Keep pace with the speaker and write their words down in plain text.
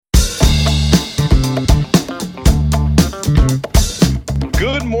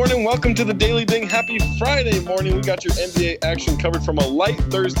morning. Welcome to the Daily Ding. Happy Friday morning. We got your NBA action covered from a light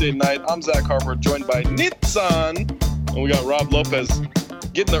Thursday night. I'm Zach Harper, joined by Nitsan. And we got Rob Lopez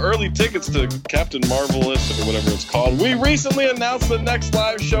getting the early tickets to Captain Marvelous or whatever it's called. We recently announced the next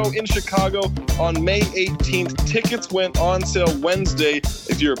live show in Chicago on May 18th. Tickets went on sale Wednesday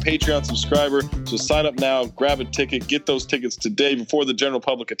if you're a Patreon subscriber. So sign up now, grab a ticket, get those tickets today before the general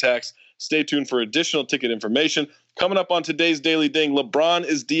public attacks. Stay tuned for additional ticket information. Coming up on today's Daily Ding, LeBron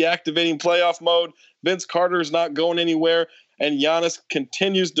is deactivating playoff mode. Vince Carter is not going anywhere. And Giannis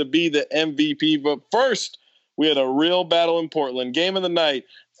continues to be the MVP. But first, we had a real battle in Portland. Game of the night,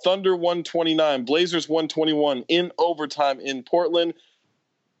 Thunder 129, Blazers 121 in overtime in Portland.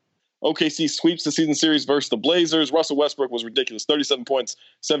 OKC sweeps the season series versus the Blazers. Russell Westbrook was ridiculous. 37 points,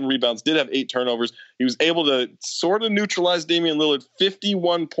 7 rebounds, did have 8 turnovers. He was able to sort of neutralize Damian Lillard.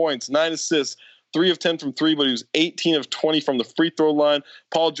 51 points, 9 assists, 3 of 10 from 3, but he was 18 of 20 from the free throw line.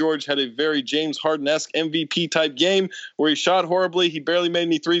 Paul George had a very James Harden-esque MVP-type game where he shot horribly. He barely made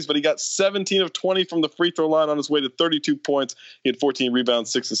any threes, but he got 17 of 20 from the free throw line on his way to 32 points. He had 14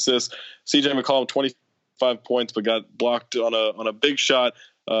 rebounds, 6 assists. CJ McCollum, 25 points, but got blocked on a big shot.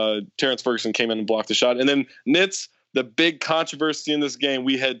 Terrence Ferguson came in and blocked the shot. And then Nitz, the big controversy in this game,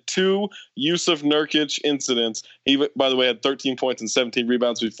 we had 2 Yusuf Nurkic incidents. He, by the way, had 13 points and 17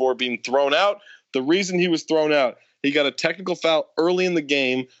 rebounds before being thrown out. The reason he was thrown out, he got a technical foul early in the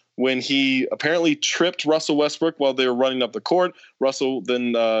game when he apparently tripped Russell Westbrook while they were running up the court. Russell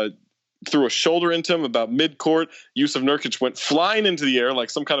then threw a shoulder into him about mid-court. Yusuf Nurkic went flying into the air like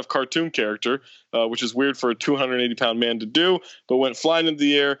some kind of cartoon character, which is weird for a 280-pound man to do, but went flying into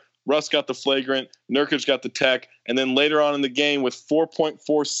the air. Russ got the flagrant, Nurkic got the tech, and then later on in the game with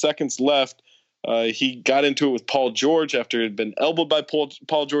 4.4 seconds left, he got into it with Paul George after he had been elbowed by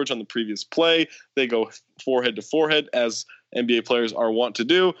Paul George on the previous play. They go forehead to forehead, as NBA players are wont to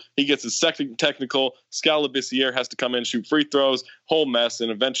do. He gets his second technical. Skal Labissière has to come in and shoot free throws. Whole mess,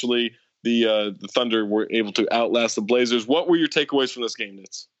 and eventually the Thunder were able to outlast the Blazers. What were your takeaways from this game,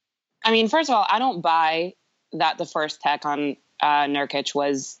 Nitz? I mean, first of all, I don't buy that the first tech on Nurkic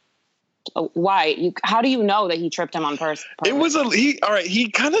was why. How do you know that he tripped him on purpose? It was he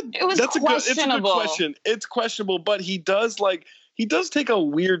kind of. It was that's questionable. It's a good question. It's questionable, but he does take a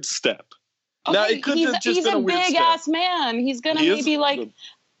weird step. Okay, now it could have just been a weird step. He's a big ass man. He's gonna maybe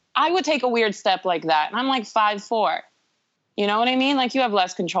I would take a weird step like that, and I'm like 5'4". You know what I mean? Like, you have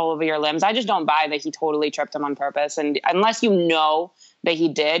less control over your limbs. I just don't buy that he totally tripped him on purpose. And unless you know that he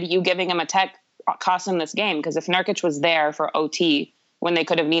did, you giving him a tech cost him this game. Because if Nurkic was there for OT when they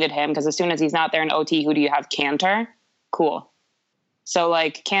could have needed him, because as soon as he's not there in OT, who do you have? Cantor? Cool. So,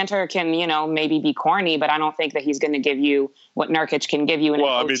 like, Cantor can, maybe be corny, but I don't think that he's going to give you what Nurkic can give you in an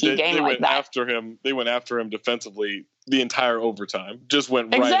OT game like that. They went after him defensively the entire overtime. Just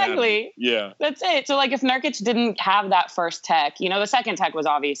went right exactly. at him. Yeah. That's it. So, like, if Nurkic didn't have that first tech, the second tech was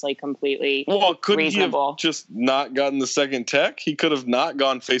obviously completely couldn't reasonable. He have just not gotten the second tech? He could have not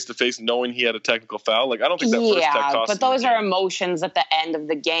gone face-to-face knowing he had a technical foul. Like, I don't think that first tech cost him. But those are emotions at the end of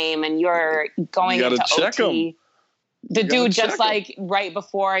the game, and you're going into check OT. Him. The dude just right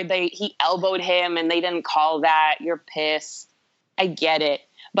before he elbowed him and they didn't call that. You're pissed. I get it.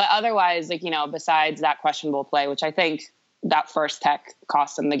 But otherwise, besides that questionable play, which I think that first tech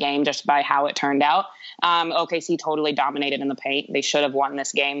cost them the game just by how it turned out, OKC totally dominated in the paint. They should have won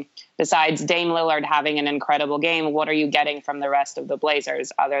this game. Besides Dame Lillard having an incredible game, what are you getting from the rest of the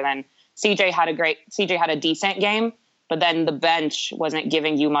Blazers other than CJ had a decent game? But then the bench wasn't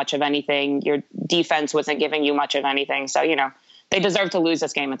giving you much of anything. Your defense wasn't giving you much of anything. So, they deserve to lose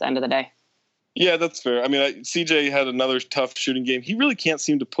this game at the end of the day. Yeah, that's fair. I mean, CJ had another tough shooting game. He really can't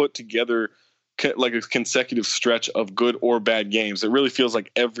seem to put together like a consecutive stretch of good or bad games. It really feels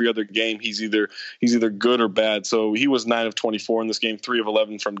like every other game he's either good or bad. So he was 9 of 24 in this game, 3 of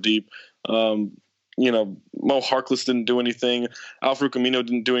 11 from deep. Mo Harkless didn't do anything. Al-Farouq Amino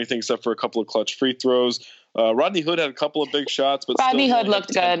didn't do anything except for a couple of clutch free throws. Rodney Hood had a couple of big shots, but Rodney Hood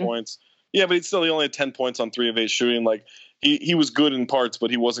looked good. Points. Yeah, but he only had 10 points on 3 of 8 shooting. Like, he was good in parts,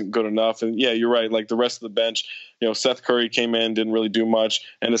 but he wasn't good enough. And yeah, you're right. Like, the rest of the bench, Seth Curry came in, didn't really do much.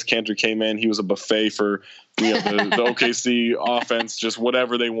 Enes Kanter came in. He was a buffet for the OKC offense, just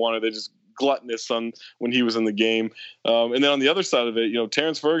whatever they wanted. They just gluttonous on when he was in the game. And then on the other side of it,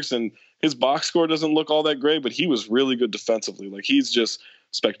 Terrence Ferguson, his box score doesn't look all that great, but he was really good defensively. Like, he's just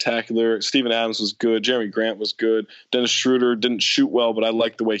spectacular. Steven Adams was good. Jeremy Grant was good. Dennis Schroeder didn't shoot well, but I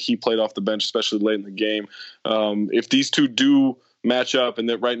liked the way he played off the bench, especially late in the game. If these two do match up, and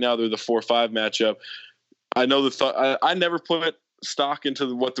that right now they're the 4-5 matchup, I know I never put stock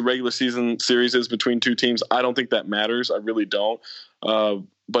into what the regular season series is between two teams. I don't think that matters. I really don't.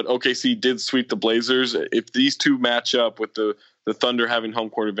 but OKC did sweep the Blazers. If these two match up with the Thunder having home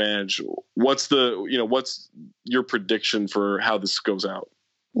court advantage, what's your prediction for how this goes out?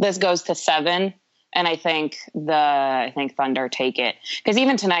 This goes to 7. And I think Thunder take it. Because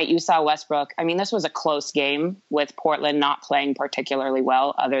even tonight you saw Westbrook. I mean, this was a close game with Portland not playing particularly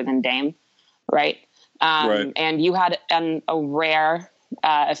well other than Dame, right? Right. And you had a rare,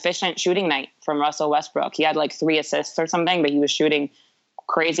 efficient shooting night from Russell Westbrook. He had like 3 assists or something, but he was shooting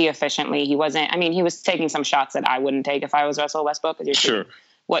crazy efficiently. He was taking some shots that I wouldn't take if I was Russell Westbrook. Because you're shooting,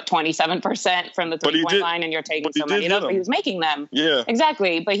 27% from the 3-point line, and you're taking so many of those, but he was making them. Yeah,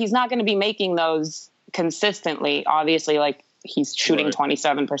 exactly. But he's not going to be making those consistently. Obviously, like he's shooting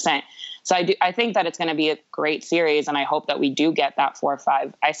 27%. So I think that it's going to be a great series, and I hope that we do get that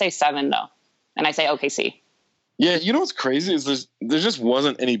 4-5. I say 7 though, and I say OKC. Yeah, you know what's crazy is there just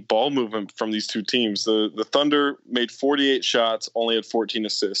wasn't any ball movement from these two teams. The Thunder made 48 shots, only had 14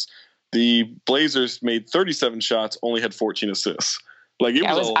 assists. The Blazers made 37 shots, only had 14 assists. Like it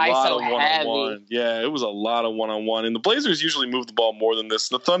was a lot of one-on-one. Yeah, it was a lot of one-on-one. And the Blazers usually move the ball more than this.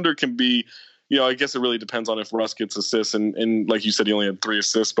 The Thunder can be, I guess it really depends on if Russ gets assists. And like you said, he only had 3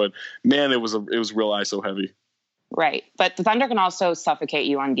 assists. But man, it was real ISO heavy. Right. But the Thunder can also suffocate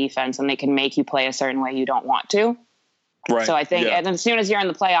you on defense, and they can make you play a certain way you don't want to. Right. So I think, and as soon as you're in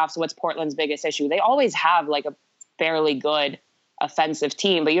the playoffs, what's Portland's biggest issue? They always have like a fairly good offensive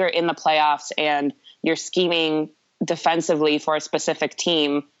team, but you're in the playoffs and you're scheming defensively for a specific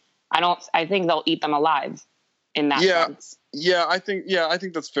team. I think they'll eat them alive in that sense. I think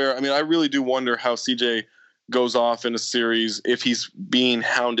that's fair. I mean, I really do wonder how CJ goes off in a series if he's being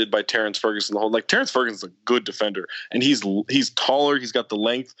hounded by Terrence Ferguson. Like Terrence Ferguson's a good defender, and he's taller. He's got the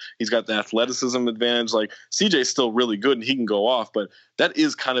length. He's got the athleticism advantage. Like CJ's still really good, and he can go off. But that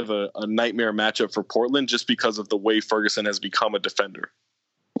is kind of a nightmare matchup for Portland, just because of the way Ferguson has become a defender.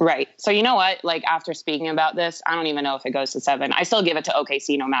 Right. So you know what? Like after speaking about this, I don't even know if it goes to 7. I still give it to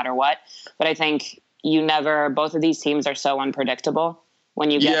OKC no matter what. But I think both of these teams are so unpredictable when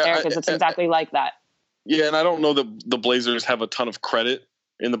you get there, because it's exactly like that. Yeah, and I don't know that the Blazers have a ton of credit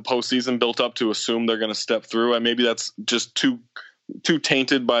in the postseason built up to assume they're going to step through. And maybe that's just too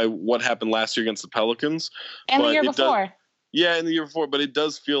tainted by what happened last year against the Pelicans. And the year before. And the year before. But it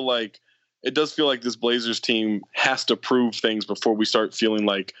does feel like this Blazers team has to prove things before we start feeling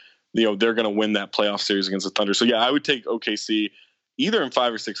like, they're going to win that playoff series against the Thunder. So yeah, I would take OKC either in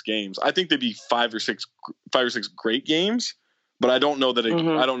 5 or 6 games. I think they'd be 5 or 6 great games, but I don't know that I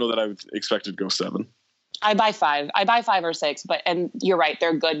don't know that I would expect it to go 7. I buy 5 or 6, and you're right.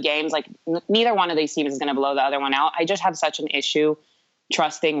 They're good games. Like neither one of these teams is going to blow the other one out. I just have such an issue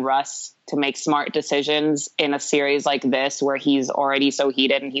trusting Russ to make smart decisions in a series like this, where he's already so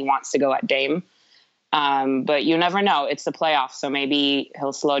heated and he wants to go at Dame. But you never know. It's the playoffs. So maybe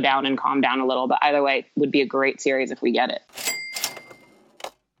he'll slow down and calm down a little, but either way, it would be a great series if we get it.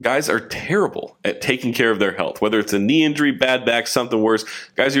 Guys are terrible at taking care of their health, whether it's a knee injury, bad back, something worse.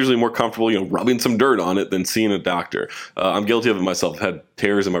 Guys are usually more comfortable, rubbing some dirt on it than seeing a doctor. I'm guilty of it myself. I've had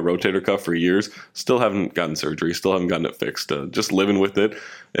tears in my rotator cuff for years. Still haven't gotten surgery. Still haven't gotten it fixed. Just living with it.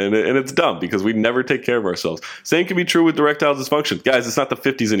 And it's dumb because we never take care of ourselves. Same can be true with erectile dysfunction. Guys, it's not the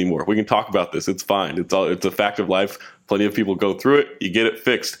 50s anymore. We can talk about this. It's fine. It's a fact of life. Plenty of people go through it. You get it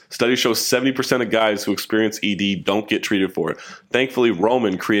fixed. Studies show 70% of guys who experience ED don't get treated for it. Thankfully,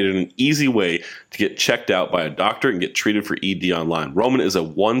 Roman created an easy way to get checked out by a doctor and get treated for ED online. Roman is a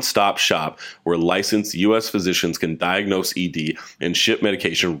one-stop shop where licensed U.S. physicians can diagnose ED and ship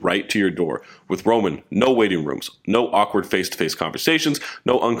medication right to your door. With Roman, no waiting rooms, no awkward face-to-face conversations,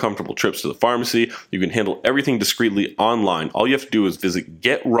 no uncomfortable trips to the pharmacy. You can handle everything discreetly online. All you have to do is visit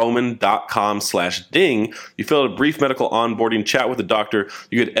getroman.com/ding. You fill out a brief medical onboarding, chat with a doctor.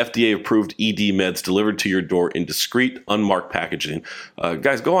 You get FDA-approved ED meds delivered to your door in discreet, unmarked packaging.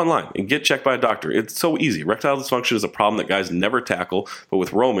 Guys, go online and get checked by a doctor. It's so easy. Erectile dysfunction is a problem that guys never tackle, but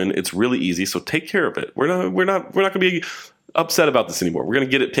with Roman, it's really easy. So take care of it. We're not going to be upset about this anymore. We're going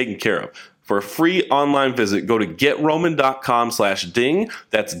to get it taken care of. For a free online visit, go to getroman.com/ding.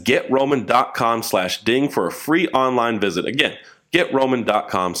 That's getroman.com/ding for a free online visit. Again,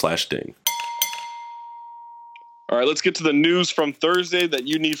 getroman.com/ding. All right, let's get to the news from Thursday that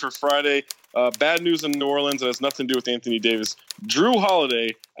you need for Friday. Bad news in New Orleans. It has nothing to do with Anthony Davis. Drew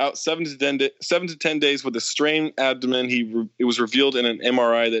Holiday out 7 to 10 days with a strained abdomen. It was revealed in an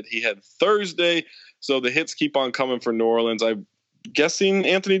MRI that he had Thursday. So the hits keep on coming for New Orleans. I'm guessing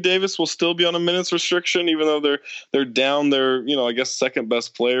Anthony Davis will still be on a minutes restriction, even though they're down their, I guess, second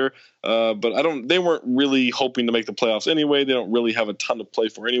best player. But they weren't really hoping to make the playoffs anyway. They don't really have a ton to play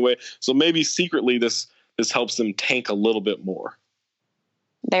for anyway. So maybe secretly this helps them tank a little bit more.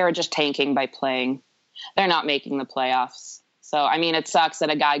 They were just tanking by playing. They're not making the playoffs. So, I mean, it sucks that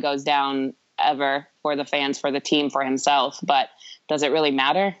a guy goes down ever for the fans, for the team, for himself. But does it really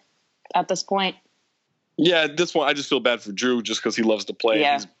matter at this point? Yeah, at this one, I just feel bad for Drew just because he loves to play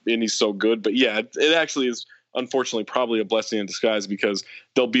and he's so good. But yeah, it actually is, unfortunately, probably a blessing in disguise because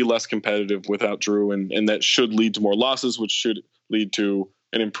they'll be less competitive without Drew, and that should lead to more losses, which should lead to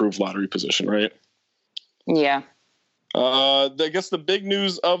an improved lottery position, right? Yeah. I guess the big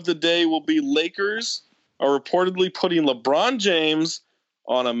news of the day will be Lakers are reportedly putting LeBron James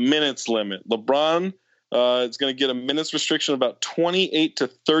on a minutes limit. LeBron is going to get a minutes restriction of about 28 to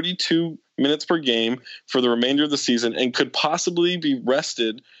 32 minutes per game for the remainder of the season and could possibly be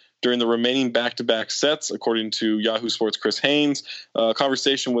rested during the remaining back-to-back sets, according to Yahoo Sports' Chris Haynes. A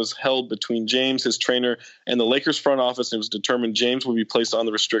conversation was held between James, his trainer, and the Lakers front office, and it was determined James will be placed on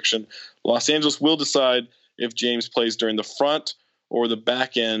the restriction. Los Angeles will decide if James plays during the front or the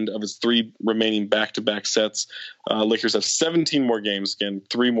back end of his 3 remaining back-to-back sets. Lakers have 17 more games, again,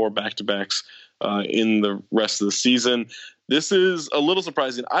 3 more back-to-backs in the rest of the season. This is a little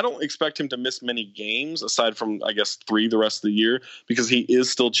surprising. I don't expect him to miss many games aside from, I guess, 3 the rest of the year because he is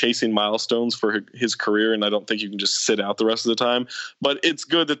still chasing milestones for his career, and I don't think you can just sit out the rest of the time. But it's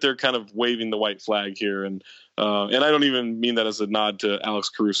good that they're kind of waving the white flag here, and I don't even mean that as a nod to Alex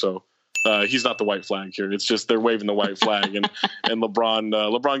Caruso. He's not the white flag here. It's just they're waving the white flag, and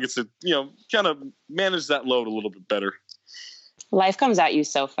LeBron gets to kind of manage that load a little bit better. Life comes at you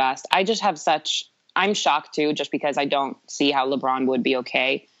so fast. I'm shocked too, just because I don't see how LeBron would be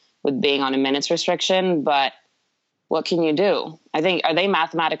okay with being on a minutes restriction. But what can you do? I think, are they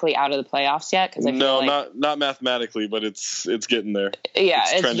mathematically out of the playoffs yet? Not mathematically, but it's getting there. Yeah,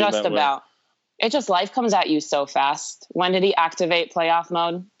 it's just about. It just, life comes at you so fast. When did he activate playoff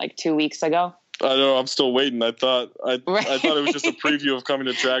mode? Like 2 weeks ago? I don't know. I'm still waiting. I thought it was just a preview of coming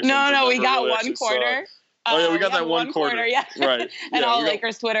attractions. No, we got really 1 quarter. We got that 1 quarter. Yeah. Right. And all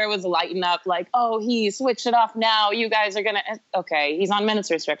Lakers Twitter was lighting up like, oh, he switched it off now. You guys are going to... Okay, he's on minutes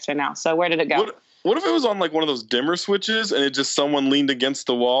restriction now. So where did it go? What if it was on like one of those dimmer switches and it just someone leaned against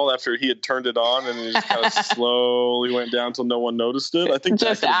the wall after he had turned it on and it just kind of slowly went down until no one noticed it? I think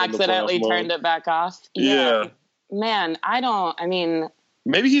just accidentally turned it back off. Yeah. Man,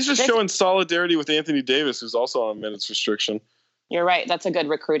 maybe he's just showing solidarity with Anthony Davis, who's also on a minutes restriction. You're right. That's a good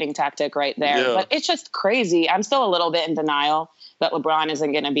recruiting tactic right there. Yeah. But it's just crazy. I'm still a little bit in denial that LeBron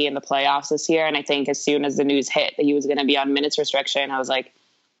isn't going to be in the playoffs this year. And I think as soon as the news hit that he was going to be on minutes restriction, I was like,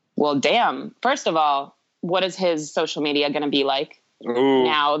 well, damn. First of all, what is his social media going to be like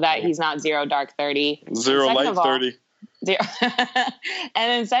now that he's not 0 dark 30? 0 light 30. And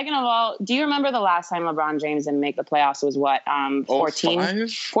then second of all, do you remember the last time LeBron James didn't make the playoffs was what?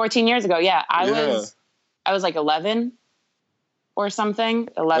 14 years ago. Yeah. I was like 11 or something.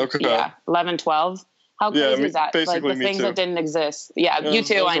 11, okay. Yeah, 11, 12. How crazy is that? Like the things that didn't exist. Yeah, you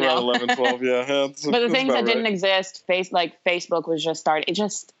too, I know. 11, 12, yeah. But the things that didn't exist, Facebook was just starting. It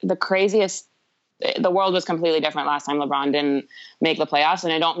just, the craziest, the world was completely different last time LeBron didn't make the playoffs.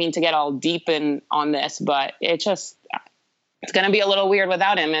 And I don't mean to get all deep on this, but it's going to be a little weird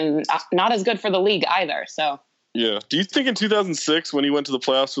without him and not as good for the league either. So, yeah. Do you think in 2006, when he went to the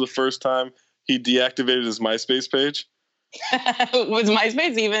playoffs for the first time, he deactivated his MySpace page? Was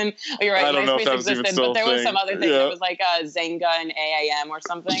MySpace even? Oh, you're right. I don't know if that was existed, even still but there was some other thing. Yeah. It was like Zynga and AAM or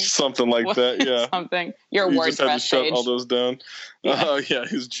something. Something like that, yeah. Something. Your you WordPress just had to shut page. all those down. Yeah,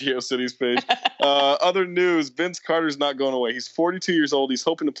 his GeoCities page. Other news: Vince Carter's not going away. He's 42 years old. He's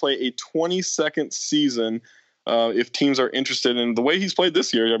hoping to play a 22nd season if teams are interested. In the way he's played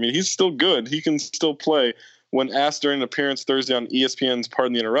this year, I mean, he's still good. He can still play. When asked during an appearance Thursday on ESPN's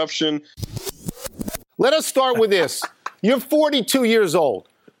Pardon the Interruption. Let us start with this. You're 42 years old.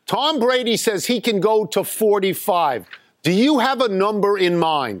 Tom Brady says he can go to 45. Do you have a number in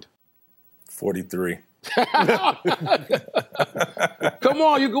mind? 43. Come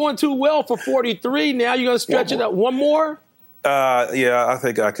on, you're going too well for 43. Now you're going to stretch it out one more? Yeah, I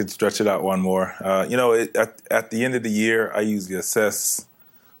think I could stretch it out one more. At the end of the year, I usually assess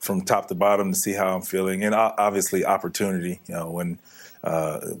from top to bottom to see how I'm feeling. And obviously opportunity, when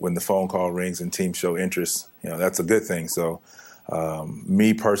the phone call rings and teams show interest, that's a good thing. So,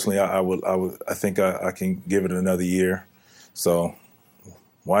 me personally, I think I can give it another year. So,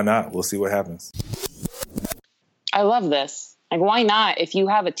 why not? We'll see what happens. I love this. Like, why not? If you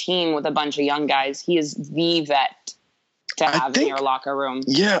have a team with a bunch of young guys, he is the vet to have in your locker room.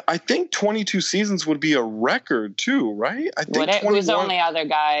 Yeah, I think 22 seasons would be a record too, right? I think who's the only other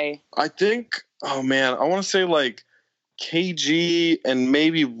guy? I think. Oh man, I want to say like KG and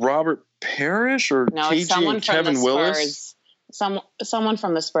maybe Robert Parrish or KG and Kevin Willis. Someone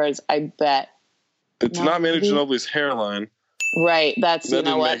from the Spurs, I bet. It's not Manu Ginobili's hairline. Right. That's, That you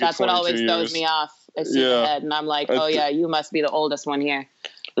know didn't what? make it That's what 22 always throws years. me off. I see the head and I'm like, oh yeah, you must be the oldest one here.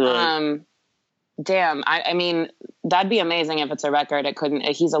 Right. Damn. I mean, that'd be amazing if it's a record.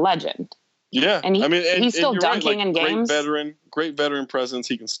 He's a legend. Yeah. And I mean, he's still you're dunking right. in games. Great veteran presence.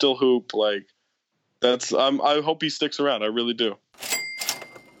 He can still hoop. Like, I hope he sticks around. I really do.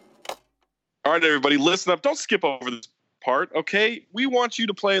 All right, everybody, listen up. Don't skip over this part, okay? We want you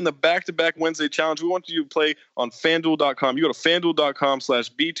to play in the back-to-back Wednesday challenge. We want you to play on FanDuel.com. You go to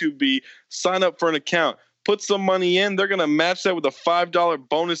FanDuel.com/B2B, sign up for an account, put some money in. They're going to match that with a $5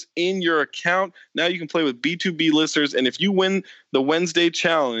 bonus in your account. Now you can play with B2B listeners, and if you win the Wednesday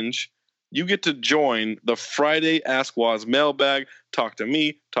challenge, you get to join the Friday Ask Waz mailbag. Talk to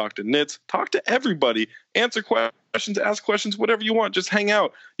me, talk to Nitz, talk to everybody, answer questions, ask questions, whatever you want. Just hang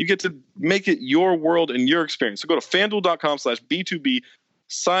out. You get to make it your world and your experience. So go to FanDuel.com/B2B,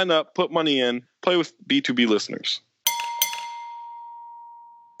 sign up, put money in, play with B2B listeners.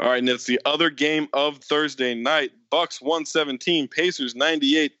 All right, Nitz, the other game of Thursday night, Bucks 117, Pacers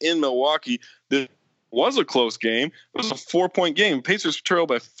 98 in Milwaukee. This was a close game. It was a 4-point game. Pacers trailed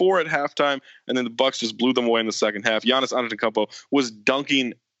by 4 at halftime, and then the Bucks just blew them away in the second half. Giannis Antetokounmpo was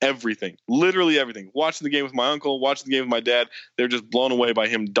dunking everything, literally everything. Watching the game with my uncle, watching the game with my dad, they're just blown away by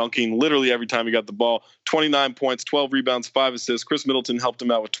him dunking literally every time he got the ball. 29 points, 12 rebounds, 5 assists. Chris Middleton helped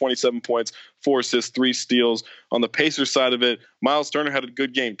him out with 27 points, 4 assists, 3 steals. On the Pacers side of it, Miles Turner had a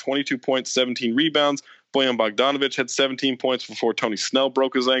good game, 22 points, 17 rebounds. Bojan Bogdanovic had 17 points before Tony Snell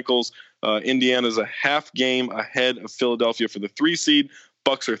broke his ankles. Indiana's a half game ahead of Philadelphia for the 3 seed.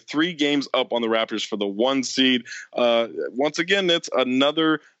 Bucks are 3 games up on the Raptors for the 1 seed. Once again, it's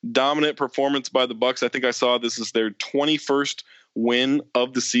another dominant performance by the Bucks. I think I saw this is their 21st win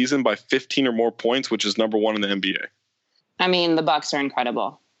of the season by 15 or more points, which is number 1 in the NBA. I mean, the Bucks are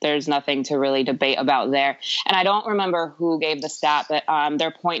incredible. There's nothing to really debate about there. And I don't remember who gave the stat, but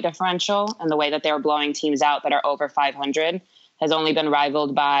their point differential and the way that they were blowing teams out that are over 500 has only been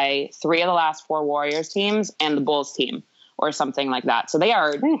rivaled by 3 of the last 4 Warriors teams and the Bulls team or something like that. So they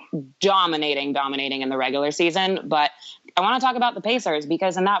are dominating in the regular season. But I want to talk about the Pacers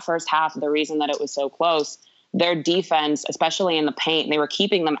because in that first half, the reason that it was so close, their defense, especially in the paint, they were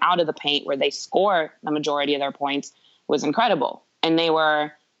keeping them out of the paint where they score the majority of their points, was incredible. And they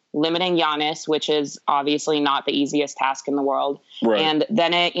were limiting Giannis, which is obviously not the easiest task in the world. Right. And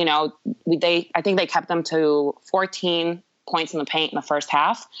then I think they kept them to 14 points in the paint in the first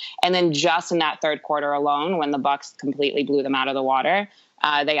half. And then just in that third quarter alone, when the Bucks completely blew them out of the water,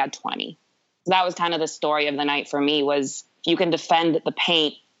 they had 20. So that was kind of the story of the night for me was if you can defend the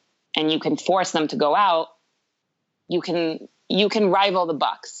paint and you can force them to go out, you can rival the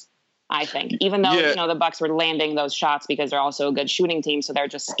Bucks. I think, even though, the Bucks were landing those shots because they're also a good shooting team. So they're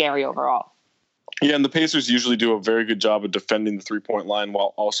just scary overall. Yeah. And the Pacers usually do a very good job of defending the 3-point line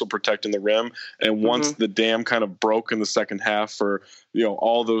while also protecting the rim. And once the dam kind of broke in the second half for,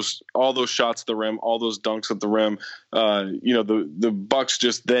 all those shots at the rim, all those dunks at the rim, the Bucks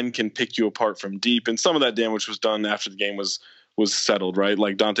just then can pick you apart from deep. And some of that damage was done after the game was settled, right?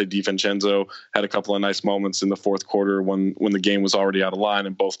 Like Dante DiVincenzo had a couple of nice moments in the fourth quarter when the game was already out of line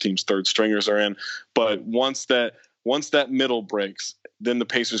and both teams' third stringers are in. But once that middle breaks, then the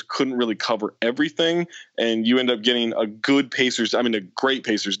Pacers couldn't really cover everything. And you end up getting a great Pacers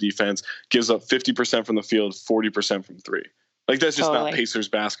defense gives up 50% from the field, 40% from 3. Like that's just not Pacers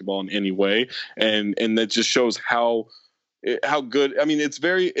basketball in any way. And that just shows how good. I mean,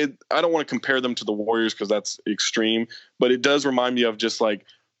 I don't want to compare them to the Warriors because that's extreme, but it does remind me of just like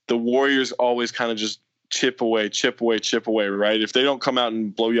the Warriors always kind of just chip away, right? If they don't come out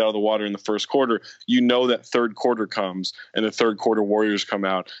and blow you out of the water in the first quarter, that third quarter comes and the third quarter Warriors come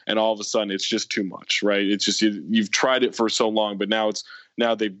out and all of a sudden it's just too much, right? It's just you've tried it for so long, but now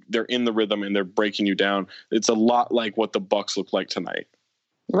they're in the rhythm and they're breaking you down. It's a lot like what the Bucks look like tonight.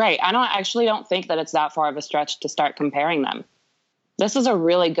 Right. I don't think that it's that far of a stretch to start comparing them. This is a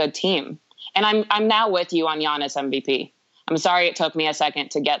really good team. And I'm now with you on Giannis MVP. I'm sorry it took me a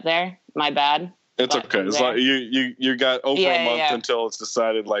second to get there. My bad. It's okay. It's like you got over a month until it's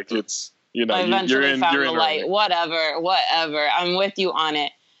decided like it's, I eventually found the light. Whatever. I'm with you on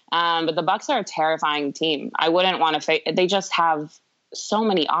it. But the Bucks are a terrifying team. I wouldn't want to face. They just have so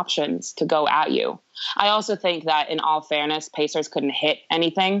many options to go at you. I also think that in all fairness, Pacers couldn't hit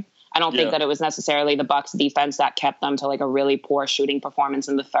anything. I don't think that it was necessarily the Bucks defense that kept them to like a really poor shooting performance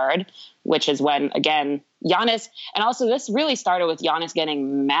in the third, which is when, again, Giannis, and also this really started with Giannis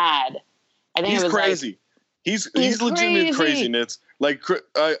getting mad. I think he's it was crazy. Like, he's legitimately crazy. And it's like,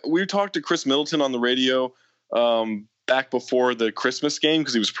 we talked to Chris Middleton on the radio, back before the Christmas game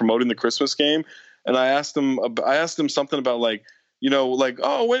because he was promoting the Christmas game, and I asked him something about like,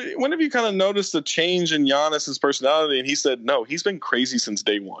 oh, when have you kind of noticed a change in Giannis's personality? And he said, no, he's been crazy since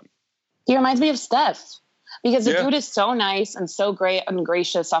day one. He reminds me of Steph. Because the dude is so nice and so great and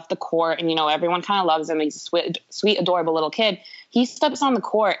gracious off the court. And, everyone kind of loves him. He's a sweet, adorable little kid. He steps on the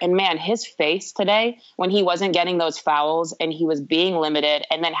court and, man, his face today when he wasn't getting those fouls and he was being limited.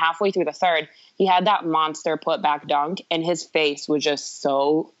 And then halfway through the third, he had that monster put back dunk and his face was just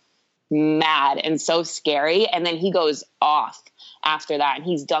so mad and so scary. And then he goes off after that and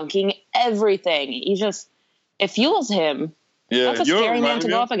he's dunking everything. It fuels him. Yeah, that's a scary man to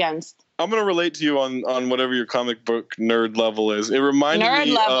go up against. I'm going to relate to you on whatever your comic book nerd level is. It reminded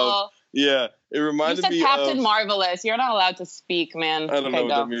me of... Yeah, it reminded me of... You said Captain Marvelous. You're not allowed to speak, man. I don't know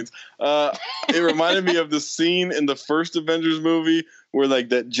what that means. It reminded me of the scene in the first Avengers movie where, like,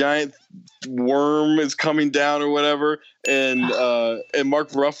 that giant worm is coming down or whatever, and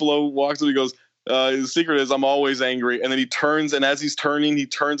Mark Ruffalo walks up and he goes... the secret is I'm always angry. And then he turns, and as he's turning, he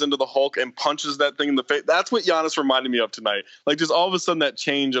turns into the Hulk and punches that thing in the face. That's what Giannis reminded me of tonight. Like, just all of a sudden that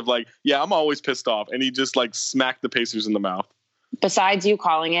change of like, yeah, I'm always pissed off. And he just like smacked the Pacers in the mouth. Besides you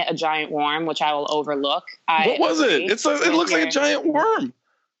calling it a giant worm, which I will overlook. What was it? It looks like a giant worm.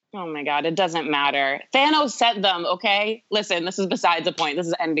 Oh my God, it doesn't matter. Thanos sent them, okay? Listen, this is besides the point. This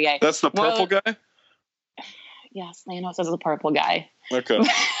is NBA. That's the purple guy? Yes, Thanos is the purple guy. Okay.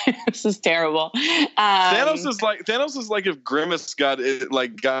 This is terrible. Thanos is like if Grimace got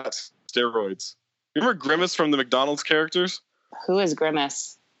steroids. You remember Grimace from the McDonald's characters? Who is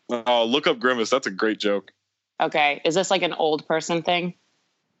Grimace? Oh, look up Grimace. That's a great joke. Okay. Is this like an old person thing?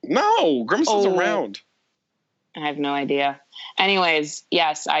 No, Grimace is around. I have no idea. Anyways,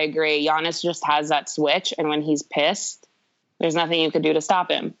 yes, I agree. Giannis just has that switch, and when he's pissed, there's nothing you could do to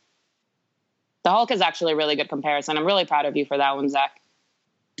stop him. The Hulk is actually a really good comparison. I'm really proud of you for that one, Zach.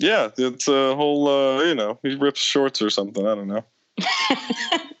 Yeah, it's a whole, he rips shorts or something. I don't know.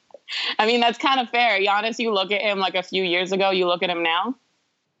 I mean, that's kind of fair. Giannis, you look at him like a few years ago, you look at him now.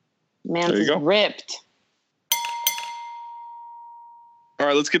 Man's ripped. All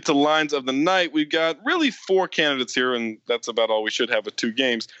right, let's get to lines of the night. We've got really 4 candidates here, and that's about all we should have with 2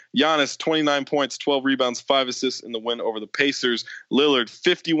 games. Giannis, 29 points, 12 rebounds, 5 assists in the win over the Pacers. Lillard,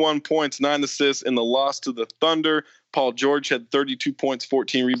 51 points, 9 assists in the loss to the Thunder. Paul George had 32 points,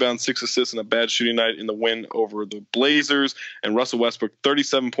 14 rebounds, 6 assists, and a bad shooting night in the win over the Blazers. And Russell Westbrook,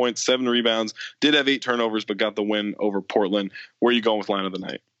 37 points, 7 rebounds, did have 8 turnovers, but got the win over Portland. Where are you going with line of the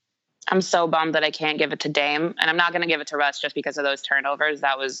night? I'm so bummed that I can't give it to Dame, and I'm not going to give it to Russ just because of those turnovers.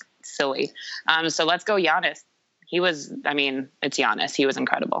 That was silly. So let's go Giannis. It's Giannis. He was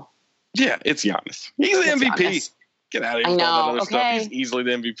incredible. Yeah, it's Giannis. He's the MVP. Giannis. Get out of here with all that other stuff. He's easily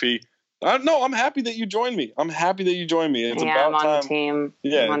the MVP. No, I'm happy that you joined me. It's I'm about on time. The team.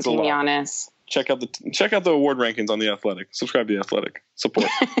 Yeah, I'm on team Giannis. Check out the award rankings on The Athletic. Subscribe to The Athletic. Support.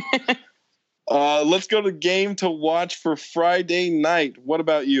 Let's go to game to watch for Friday night. What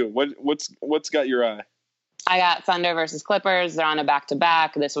about you? What's got your eye? I got Thunder versus Clippers. They're on a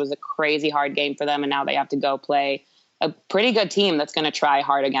back-to-back. This was a crazy hard game for them, and now they have to go play a pretty good team that's going to try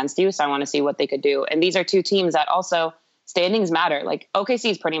hard against you. So I want to see what they could do. And these are 2 teams that also standings matter. Like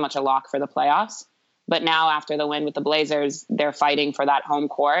OKC is pretty much a lock for the playoffs, but now after the win with the Blazers, they're fighting for that home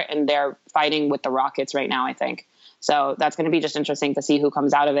court, and they're fighting with the Rockets right now, I think. So that's going to be just interesting to see who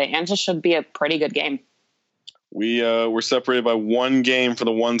comes out of it, and just should be a pretty good game. We're separated by 1 game for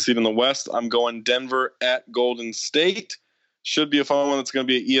the 1 seed in the West. I'm going Denver at Golden State. Should be a fun one. It's going to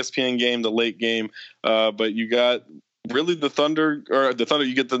be an ESPN game, the late game. But you got really the Thunder.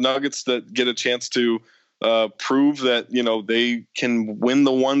 You get the Nuggets that get a chance to prove that, they can win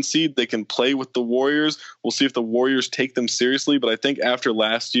the 1 seed. They can play with the Warriors. We'll see if the Warriors take them seriously. But I think after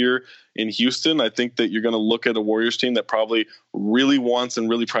last year in Houston, I think that you're going to look at a Warriors team that probably really wants and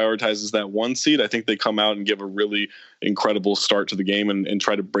really prioritizes that 1 seed. I think they come out and give a really incredible start to the game and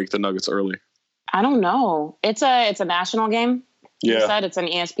try to break the Nuggets early. I don't know. It's a national game. Yeah. You said it's an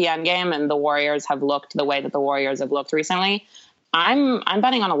ESPN game, and the Warriors have looked the way that the Warriors have looked recently. I'm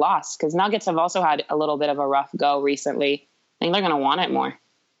betting on a loss because Nuggets have also had a little bit of a rough go recently. I think they're going to want it more.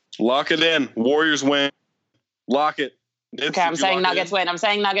 Lock it in. Warriors win. Lock it. Okay, I'm saying Nuggets win. I'm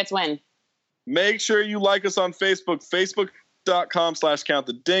saying Nuggets win. Make sure you like us on Facebook.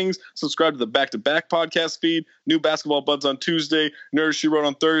 Facebook.com/countthedings. Subscribe to the Back to Back podcast feed. New Basketball Buds on Tuesday. Nerds She Wrote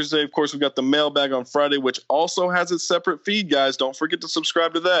on Thursday. Of course, we've got the mailbag on Friday, which also has its separate feed, guys. Don't forget to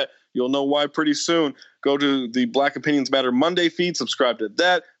subscribe to that. You'll know why pretty soon. Go to the Black Opinions Matter Monday feed. Subscribe to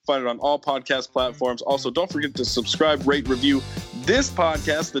that. Find it on all podcast platforms. Also, don't forget to subscribe, rate, review this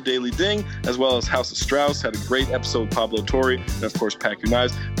podcast, The Daily Ding, as well as House of Strauss. Had a great episode with Pablo Torre. And, of course, Pack Your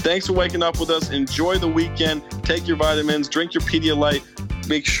Knives. Thanks for waking up with us. Enjoy the weekend. Take your vitamins. Drink your Pedialyte.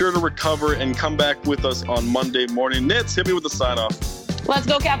 Make sure to recover and come back with us on Monday morning. Nitz, hit me with the sign-off. Let's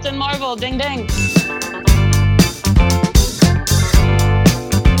go, Captain Marvel. Ding, ding.